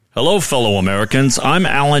Hello, fellow Americans. I'm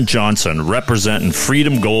Alan Johnson, representing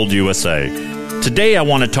Freedom Gold USA. Today, I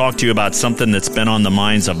want to talk to you about something that's been on the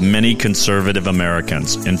minds of many conservative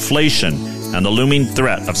Americans: inflation and the looming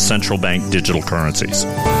threat of central bank digital currencies.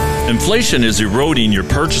 Inflation is eroding your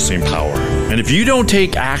purchasing power, and if you don't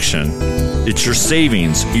take action, it's your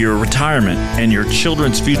savings, your retirement, and your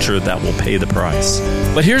children's future that will pay the price.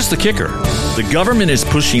 But here's the kicker. The government is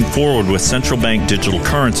pushing forward with central bank digital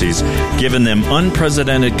currencies, giving them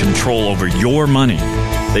unprecedented control over your money.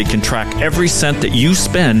 They can track every cent that you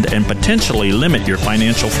spend and potentially limit your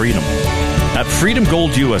financial freedom. At Freedom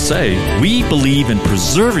Gold USA, we believe in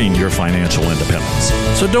preserving your financial independence.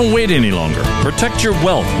 So don't wait any longer. Protect your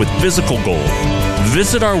wealth with physical gold.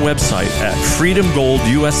 Visit our website at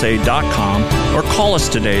freedomgoldusa.com or call us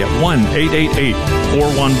today at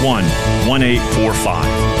 1-888-411-1845.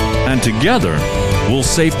 And together, we'll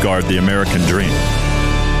safeguard the American dream.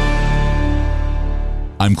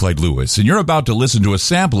 I'm Clyde Lewis, and you're about to listen to a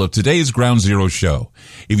sample of today's Ground Zero show.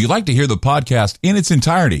 If you'd like to hear the podcast in its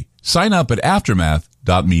entirety, sign up at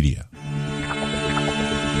aftermath.media.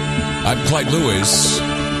 I'm Clyde Lewis,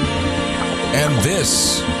 and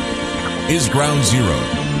this is Ground Zero.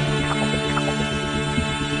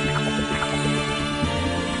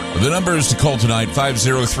 The numbers to call tonight,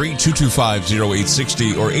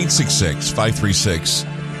 503-225-0860 or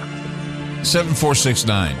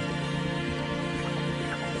 866-536-7469.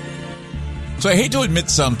 So I hate to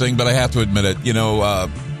admit something, but I have to admit it. You know,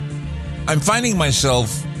 I'm finding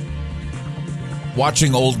myself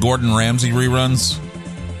watching old Gordon Ramsay reruns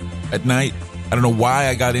at night. I don't know why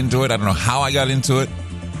I got into it. I don't know how I got into it.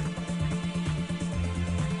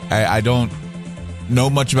 I don't know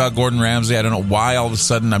much about Gordon Ramsay. I don't know why all of a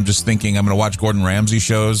sudden I'm just thinking I'm going to watch Gordon Ramsay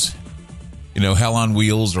shows. You know, Hell on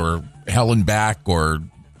Wheels or Hell and Back or,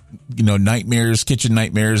 you know, Nightmares, Kitchen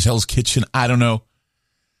Nightmares, Hell's Kitchen. I don't know.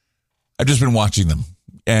 I've just been watching them.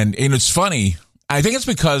 And it's funny. I think it's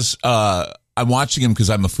because I'm watching them because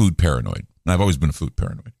I'm a food paranoid. And I've always been a food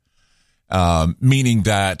paranoid. Meaning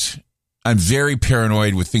that I'm very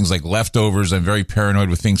paranoid with things like leftovers. I'm very paranoid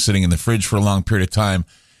with things sitting in the fridge for a long period of time.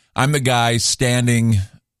 I'm the guy standing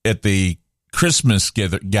at the Christmas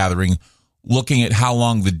gathering looking at how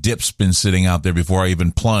long the dip's been sitting out there before I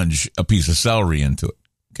even plunge a piece of celery into it.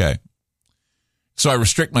 Okay. So I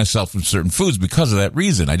restrict myself from certain foods because of that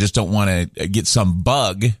reason. I just don't want to get some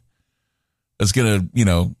bug that's going to, you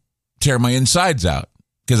know, tear my insides out.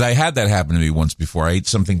 Because I had that happen to me once before. I ate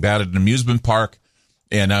something bad at an amusement park,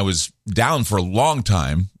 and I was down for a long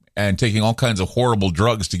time and taking all kinds of horrible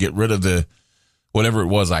drugs to get rid of the whatever it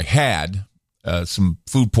was I had, some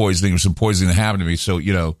food poisoning or some poisoning that happened to me. So,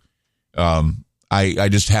 you know, I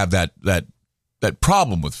just have that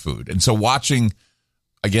problem with food. And so watching,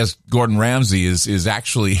 I guess, Gordon Ramsay is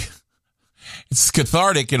actually, it's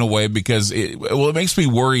cathartic in a way because it makes me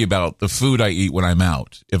worry about the food I eat when I'm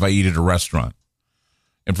out, if I eat at a restaurant.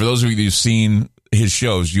 And for those of you who've seen his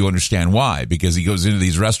shows, you understand why, because he goes into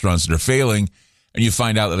these restaurants that are failing and you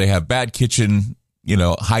find out that they have bad kitchen, you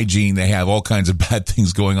know, hygiene. They have all kinds of bad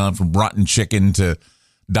things going on, from rotten chicken to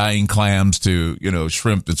dying clams to, you know,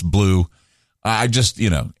 shrimp that's blue. I just,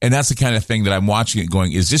 you know, and that's the kind of thing that I'm watching it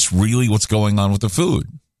going, is this really what's going on with the food?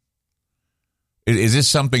 Is this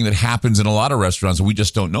something that happens in a lot of restaurants and we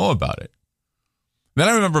just don't know about it? Then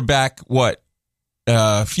I remember back, I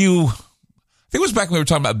think it was back when we were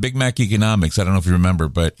talking about Big Mac economics. I don't know if you remember,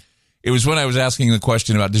 but it was when I was asking the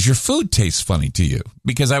question about, does your food taste funny to you?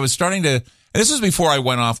 Because I was starting to, and this was before I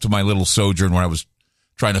went off to my little sojourn where I was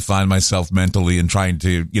trying to find myself mentally and trying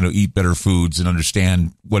to, you know, eat better foods and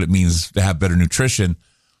understand what it means to have better nutrition.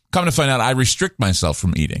 Come to find out, I restrict myself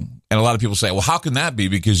from eating. And a lot of people say, well, how can that be?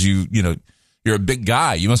 Because you're a big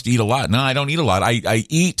guy. You must eat a lot. No, I don't eat a lot. I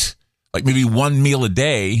eat like maybe one meal a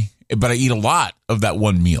day, but I eat a lot of that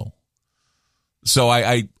one meal. So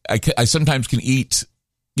I sometimes can eat,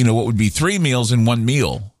 you know, what would be 3 meals in one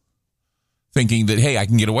meal, thinking that, hey, I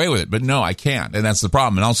can get away with it. But no, I can't. And that's the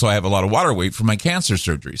problem. And also I have a lot of water weight from my cancer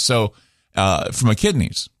surgery. So, from my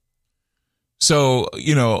kidneys. So,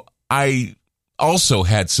 you know, I also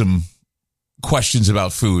had some questions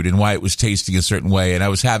about food and why it was tasting a certain way. And I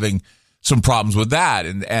was having some problems with that.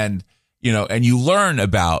 And you know, and you learn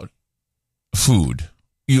about food.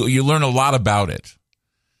 You learn a lot about it.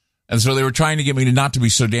 And so they were trying to get me to not to be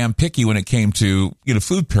so damn picky when it came to, you know,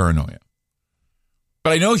 food paranoia.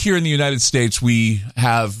 But I know here in the United States, we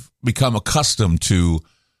have become accustomed to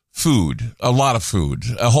food, a lot of food,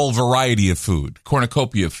 a whole variety of food,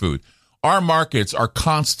 cornucopia of food. Our markets are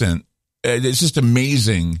constant. It's just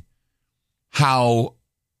amazing how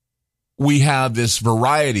we have this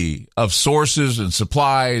variety of sources and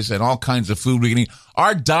supplies and all kinds of food we can eat.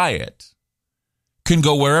 Our diet can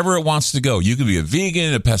go wherever it wants to go. You can be a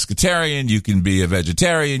vegan, a pescatarian, you can be a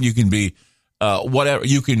vegetarian, you can be whatever.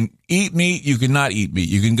 You can eat meat, you can not eat meat.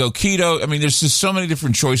 You can go keto. I mean, there's just so many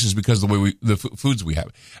different choices because of the way the foods we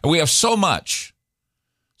have. And we have so much,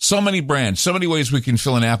 so many brands, so many ways we can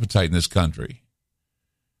fill an appetite in this country.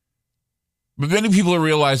 But many people are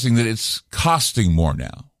realizing that it's costing more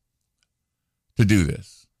now to do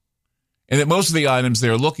this. And that most of the items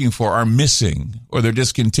they're looking for are missing, or they're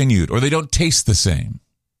discontinued, or they don't taste the same.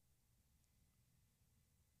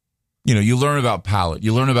 You know, you learn about palate.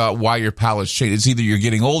 You learn about why your palate's changed. It's either you're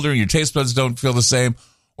getting older and your taste buds don't feel the same,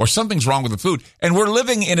 or something's wrong with the food. And we're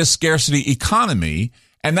living in a scarcity economy,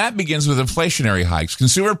 and that begins with inflationary hikes.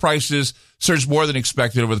 Consumer prices surged more than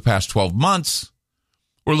expected over the past 12 months.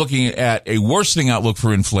 We're looking at a worsening outlook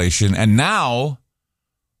for inflation, and now,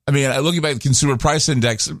 I mean, looking back at the Consumer Price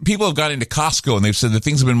Index, people have gone into Costco and they've said that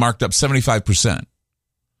things have been marked up 75%.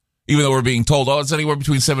 Even though we're being told, oh, it's anywhere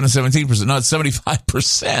between 7 and 17%. No, it's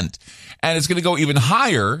 75%. And it's going to go even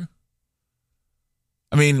higher.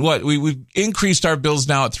 I mean, what? We've increased our bills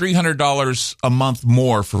now at $300 a month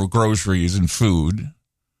more for groceries and food.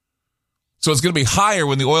 So it's going to be higher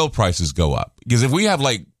when the oil prices go up. Because if we have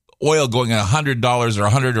like oil going at $100 or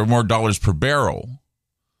 $100 or more dollars per barrel,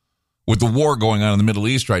 with the war going on in the Middle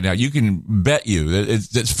East right now, you can bet you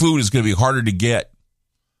that food is going to be harder to get.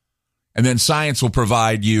 And then science will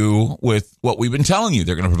provide you with what we've been telling you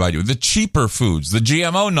they're going to provide you with: the cheaper foods, the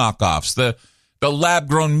GMO knockoffs, the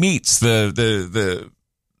lab-grown meats, the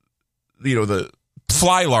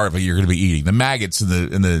fly larvae you're going to be eating, the maggots and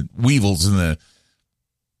the weevils and the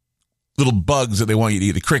little bugs that they want you to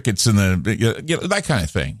eat, the crickets and that kind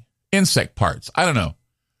of thing, insect parts. I don't know.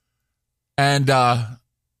 And I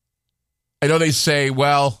know they say,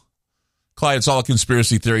 well, Clyde, it's all a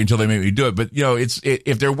conspiracy theory until they make me do it. But, you know,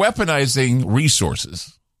 if they're weaponizing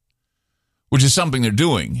resources, which is something they're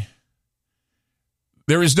doing,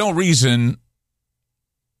 there is no reason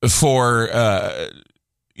for,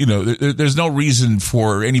 there's no reason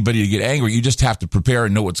for anybody to get angry. You just have to prepare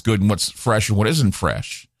and know what's good and what's fresh and what isn't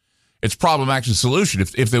fresh. It's problem, action, solution.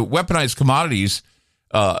 If they weaponize commodities,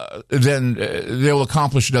 then they'll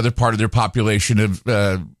accomplish another part of their population of,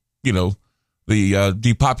 the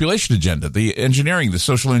depopulation agenda, the engineering, the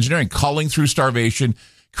social engineering, culling through starvation,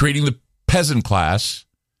 creating the peasant class.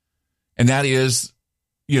 And that is,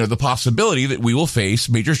 the possibility that we will face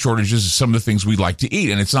major shortages of some of the things we'd like to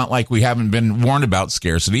eat. And it's not like we haven't been warned about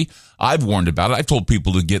scarcity. I've warned about it. I've told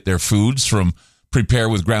people to get their foods from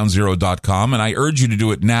preparewithgroundzero.com. And I urge you to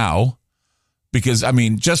do it now because,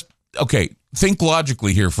 think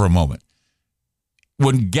logically here for a moment.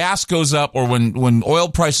 When gas goes up or when oil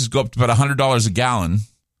prices go up to about $100 a gallon,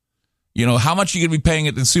 how much are you going to be paying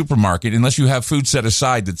at the supermarket unless you have food set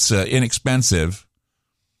aside that's inexpensive?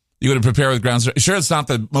 You're going to prepare with Ground Zero. Sure, it's not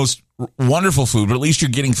the most wonderful food, but at least you're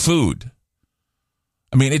getting food.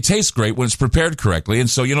 I mean, it tastes great when it's prepared correctly. And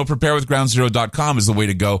so, preparewithgroundzero.com is the way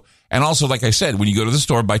to go. And also, like I said, when you go to the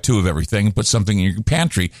store, buy 2 of everything and put something in your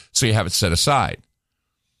pantry so you have it set aside.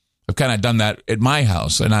 I've kind of done that at my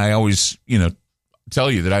house, and I always,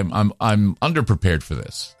 tell you that I'm underprepared for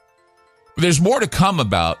this. But there's more to come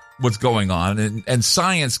about what's going on and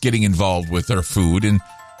science getting involved with our food and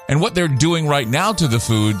what they're doing right now to the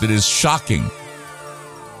food that is shocking.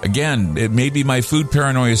 Again, it may be my food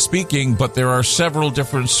paranoia speaking, but there are several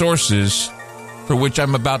different sources for which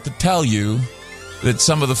I'm about to tell you that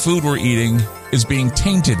some of the food we're eating is being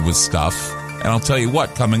tainted with stuff. And I'll tell you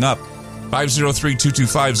what, coming up,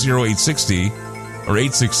 503-225-0860 or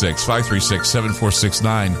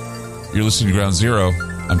 866-536-7469. You're listening to Ground Zero.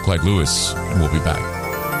 I'm Clyde Lewis, and we'll be back.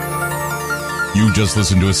 You just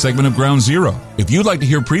listened to a segment of Ground Zero. If you'd like to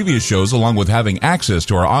hear previous shows along with having access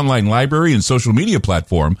to our online library and social media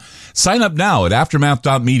platform, sign up now at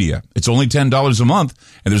aftermath.media. It's only $10 a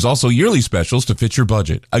month, and there's also yearly specials to fit your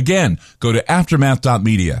budget. Again, go to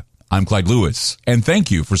aftermath.media. I'm Clyde Lewis, and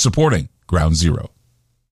thank you for supporting Ground Zero.